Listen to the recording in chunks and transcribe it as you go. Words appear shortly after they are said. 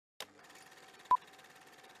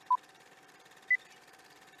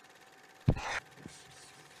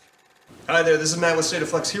Hi there, this is Matt with State of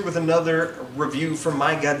Flux here with another review from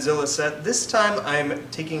my Godzilla set. This time I'm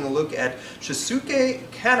taking a look at Shusuke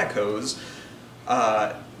Kaneko's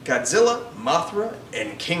Godzilla, Mothra,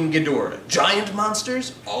 and King Ghidorah. Giant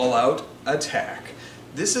monsters, all-out attack.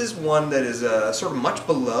 This is one that is sort of much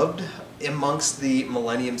beloved amongst the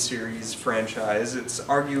Millennium series franchise. It's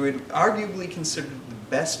arguably considered the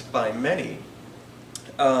best by many,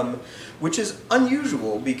 which is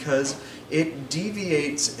unusual because it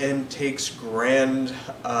deviates and takes grand,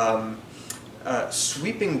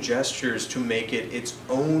 sweeping gestures to make it its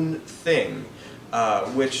own thing,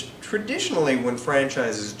 which traditionally, when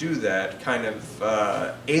franchises do that, kind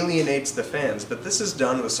of alienates the fans. But this is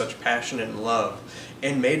done with such passion and love,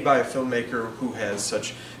 and made by a filmmaker who has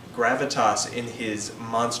such gravitas in his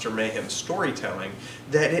monster mayhem storytelling,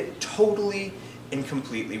 that it totally and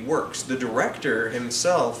completely works. The director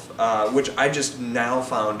himself, which I just now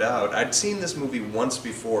found out, I'd seen this movie once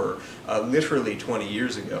before, literally 20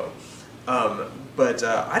 years ago, but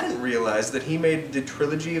I didn't realize that he made the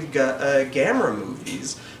trilogy of Gamra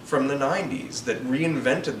movies from the 90s that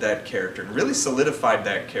reinvented that character and really solidified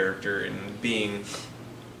that character in being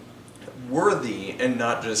worthy and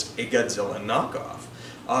not just a Godzilla knockoff.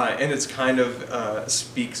 And it's kind of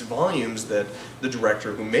speaks volumes that the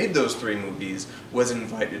director who made those three movies was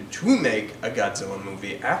invited to make a Godzilla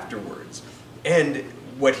movie afterwards. And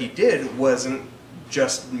what he did wasn't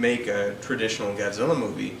just make a traditional Godzilla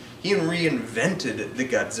movie, he reinvented the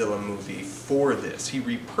Godzilla movie for this. He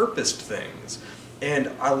repurposed things.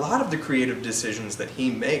 And a lot of the creative decisions that he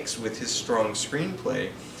makes with his strong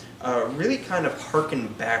screenplay really kind of harken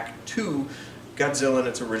back to Godzilla in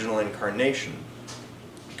its original incarnation.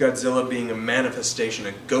 Godzilla being a manifestation,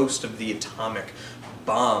 a ghost of the atomic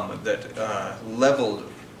bomb that leveled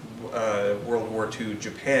World War II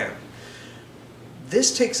Japan.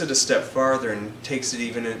 This takes it a step farther and takes it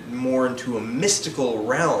even more into a mystical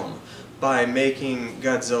realm by making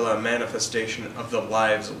Godzilla a manifestation of the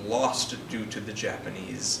lives lost due to the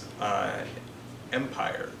Japanese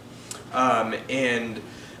Empire.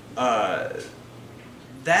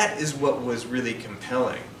 That is what was really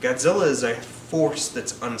compelling. Godzilla is a force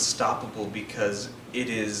that's unstoppable because it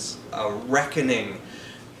is a reckoning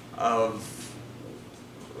of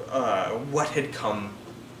what had come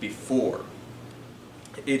before.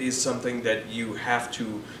 It is something that you have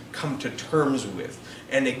to come to terms with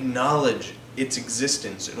and acknowledge its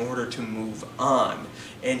existence in order to move on.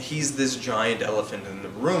 And he's this giant elephant in the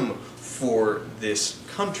room for this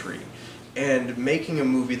country. And making a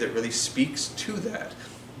movie that really speaks to that,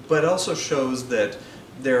 but also shows that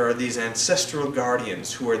there are these ancestral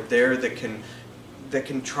guardians who are there that can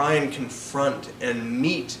try and confront and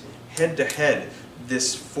meet head to head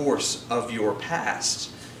this force of your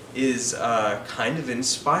past is kind of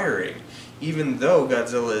inspiring. Even though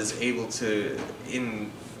Godzilla is able to,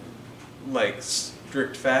 in like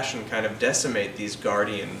strict fashion, kind of decimate these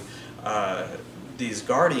guardian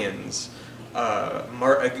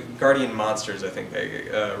monsters, I think they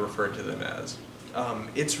referred to them as.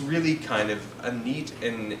 It's really kind of a neat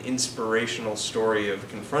and inspirational story of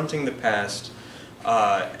confronting the past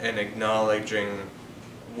and acknowledging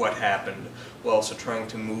what happened, while also trying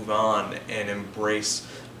to move on and embrace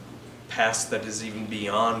past that is even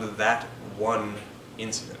beyond that one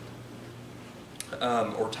incident.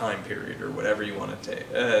 Or time period, or whatever you want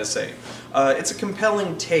to say. It's a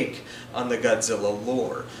compelling take on the Godzilla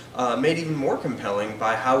lore, made even more compelling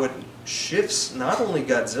by how it shifts not only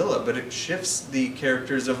Godzilla, but it shifts the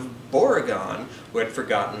characters of Borogon, who I'd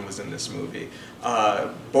forgotten was in this movie.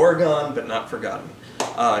 Borogon, but not forgotten.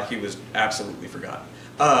 He was absolutely forgotten.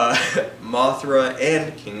 Mothra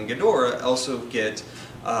and King Ghidorah also get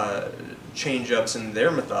change-ups in their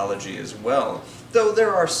mythology as well, though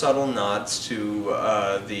there are subtle nods to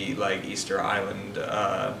the Easter Island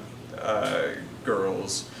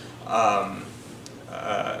girls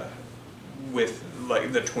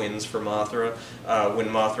with the twins for Mothra. When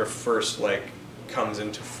Mothra first comes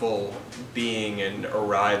into full being and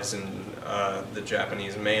arrives in the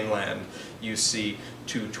Japanese mainland, you see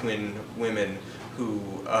two twin women who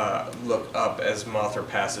look up as Mothra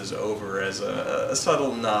passes over as a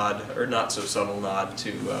subtle nod, or not so subtle nod,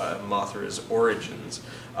 to Mothra's origins.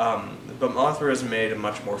 But Mothra is made a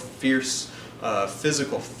much more fierce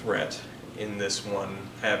physical threat in this one,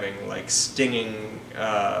 having stinging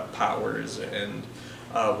powers and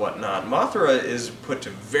whatnot. Mothra is put to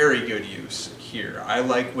very good use here. I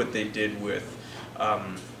like what they did with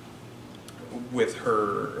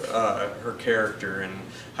her character and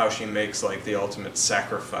how she makes the ultimate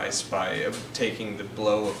sacrifice by taking the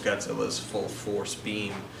blow of Godzilla's full force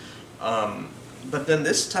beam. But then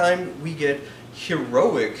this time we get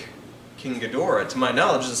heroic King Ghidorah. To my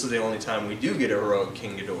knowledge, this is the only time we do get a heroic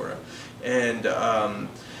King Ghidorah. And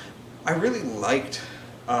I really liked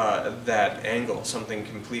that angle, something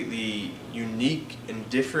completely unique and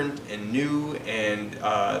different and new, and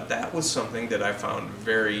that was something that I found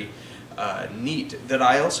very neat, that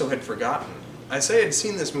I also had forgotten. I say I'd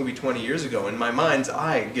seen this movie 20 years ago. In my mind's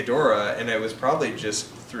eye, Ghidorah, and it was probably just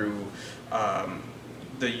through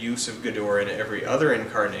the use of Ghidorah in every other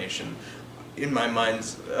incarnation. In my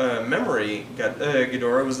mind's memory,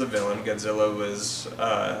 Ghidorah was the villain, Godzilla was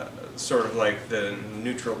sort of like the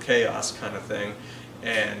neutral chaos kind of thing,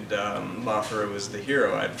 and Mothra was the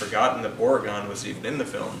hero. I'd forgotten that Borogon was even in the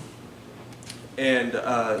film.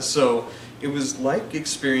 And so it was like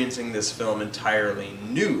experiencing this film entirely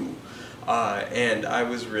new, and I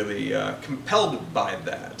was really compelled by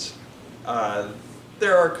that.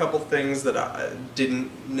 There are a couple things that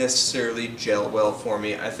didn't necessarily gel well for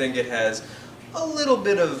me. I think it has a little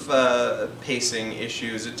bit of pacing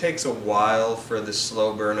issues. It takes a while for the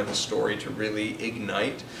slow burn of a story to really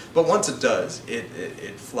ignite, but once it does,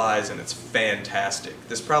 it flies and it's fantastic.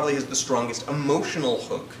 This probably is the strongest emotional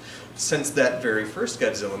hook since that very first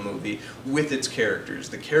Godzilla movie with its characters.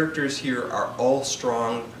 The characters here are all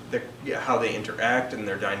strong. How they interact and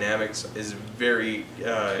their dynamics is very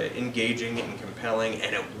engaging and compelling,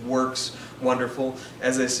 and it works wonderful.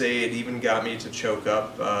 As I say, it even got me to choke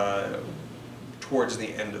up towards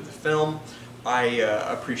the end of the film. I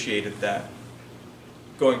appreciated that.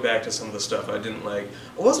 Going back to some of the stuff I didn't like,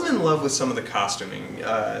 I wasn't in love with some of the costuming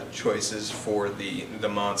choices for the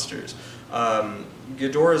monsters.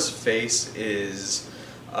 Ghidorah's face is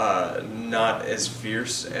not as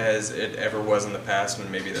fierce as it ever was in the past,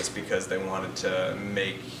 and maybe that's because they wanted to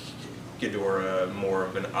make Ghidorah more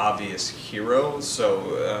of an obvious hero,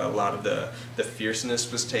 so a lot of the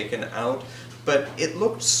fierceness was taken out. But it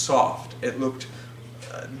looked soft. It looked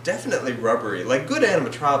definitely rubbery, like good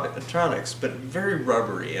animatronics, but very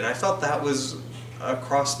rubbery, and I felt that was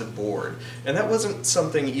across the board. And that wasn't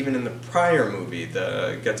something even in the prior movie,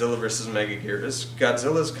 the Godzilla vs. Megaguirus.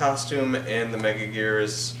 Godzilla's costume and the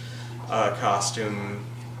Megaguirus costume,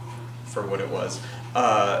 for what it was,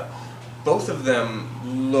 both of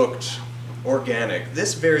them looked organic.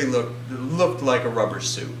 This looked like a rubber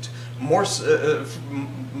suit. More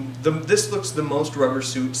this looks the most rubber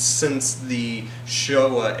suit since the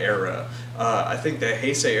Showa era. I think the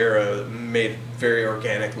Heisei era made very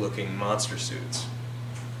organic looking monster suits.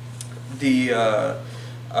 So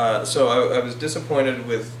I was disappointed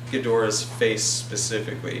with Ghidorah's face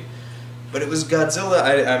specifically, but it was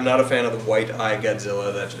Godzilla. I'm not a fan of the white eye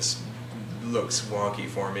Godzilla. That just looks wonky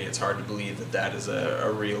for me. It's hard to believe that that is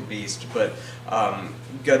a real beast. But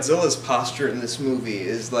Godzilla's posture in this movie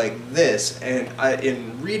is like this, and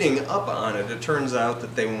in reading up on it, it turns out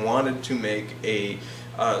that they wanted to make a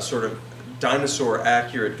sort of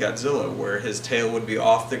dinosaur-accurate Godzilla, where his tail would be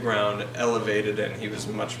off the ground, elevated, and he was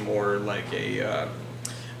much more like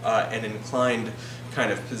an inclined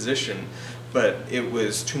kind of position. But it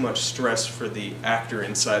was too much stress for the actor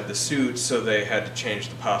inside the suit, so they had to change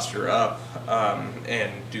the posture up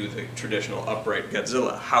and do the traditional upright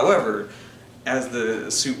Godzilla. However, as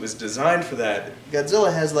the suit was designed for that,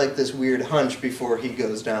 Godzilla has like this weird hunch before he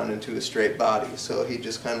goes down into a straight body, so he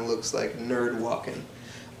just kind of looks like a nerd walking.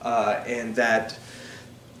 And that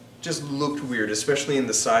just looked weird, especially in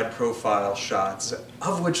the side profile shots,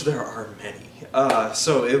 of which there are many.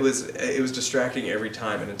 So it was distracting every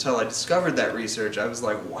time, and until I discovered that research, I was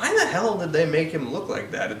like, why the hell did they make him look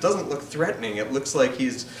like that? It doesn't look threatening. It looks like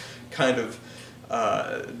he's kind of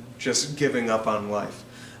just giving up on life.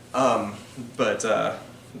 But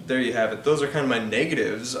there you have it. Those are kind of my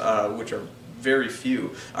negatives, which are very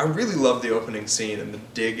few. I really love the opening scene and the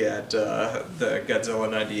dig at the Godzilla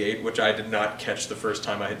 98, which I did not catch the first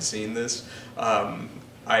time I had seen this.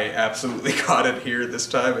 I absolutely caught it here this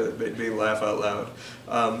time, and it made me laugh out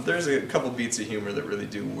loud. There's a couple beats of humor that really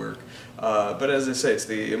do work. But as I say, it's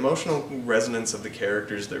the emotional resonance of the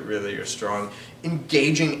characters that really are strong.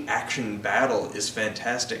 Engaging action battle is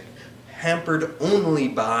fantastic, hampered only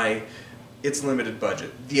by its limited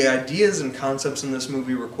budget. The ideas and concepts in this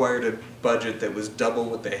movie required a budget that was double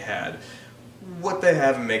what they had. What they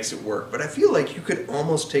have makes it work, but I feel like you could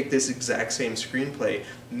almost take this exact same screenplay,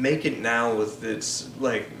 make it now with its,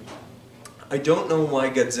 like, I don't know why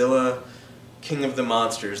Godzilla King of the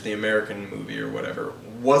Monsters, the American movie or whatever,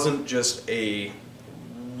 wasn't just a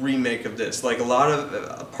remake of this. Like, a lot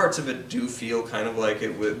of parts of it do feel kind of like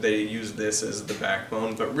they use this as the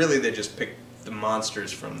backbone, but really they just picked the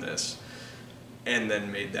monsters from this and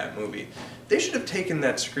then made that movie. They should have taken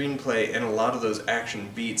that screenplay and a lot of those action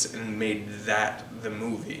beats and made that the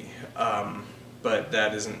movie. but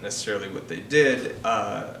that isn't necessarily what they did.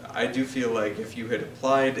 I do feel like if you had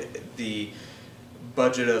applied the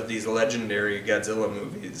budget of these legendary Godzilla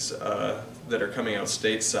movies that are coming out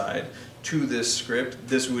stateside to this script,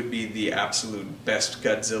 this would be the absolute best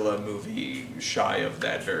Godzilla movie, shy of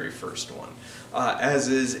that very first one. As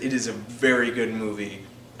is, it is a very good movie,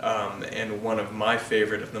 and one of my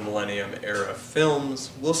favorite of the Millennium Era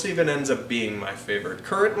films. We'll see if it ends up being my favorite.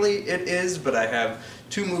 Currently it is, but I have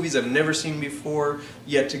two movies I've never seen before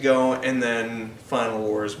yet to go, and then Final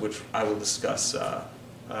Wars, which I will discuss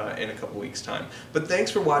in a couple weeks' time. But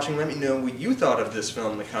thanks for watching. Let me know what you thought of this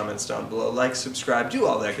film in the comments down below. Like, subscribe, do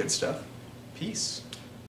all that good stuff. Peace.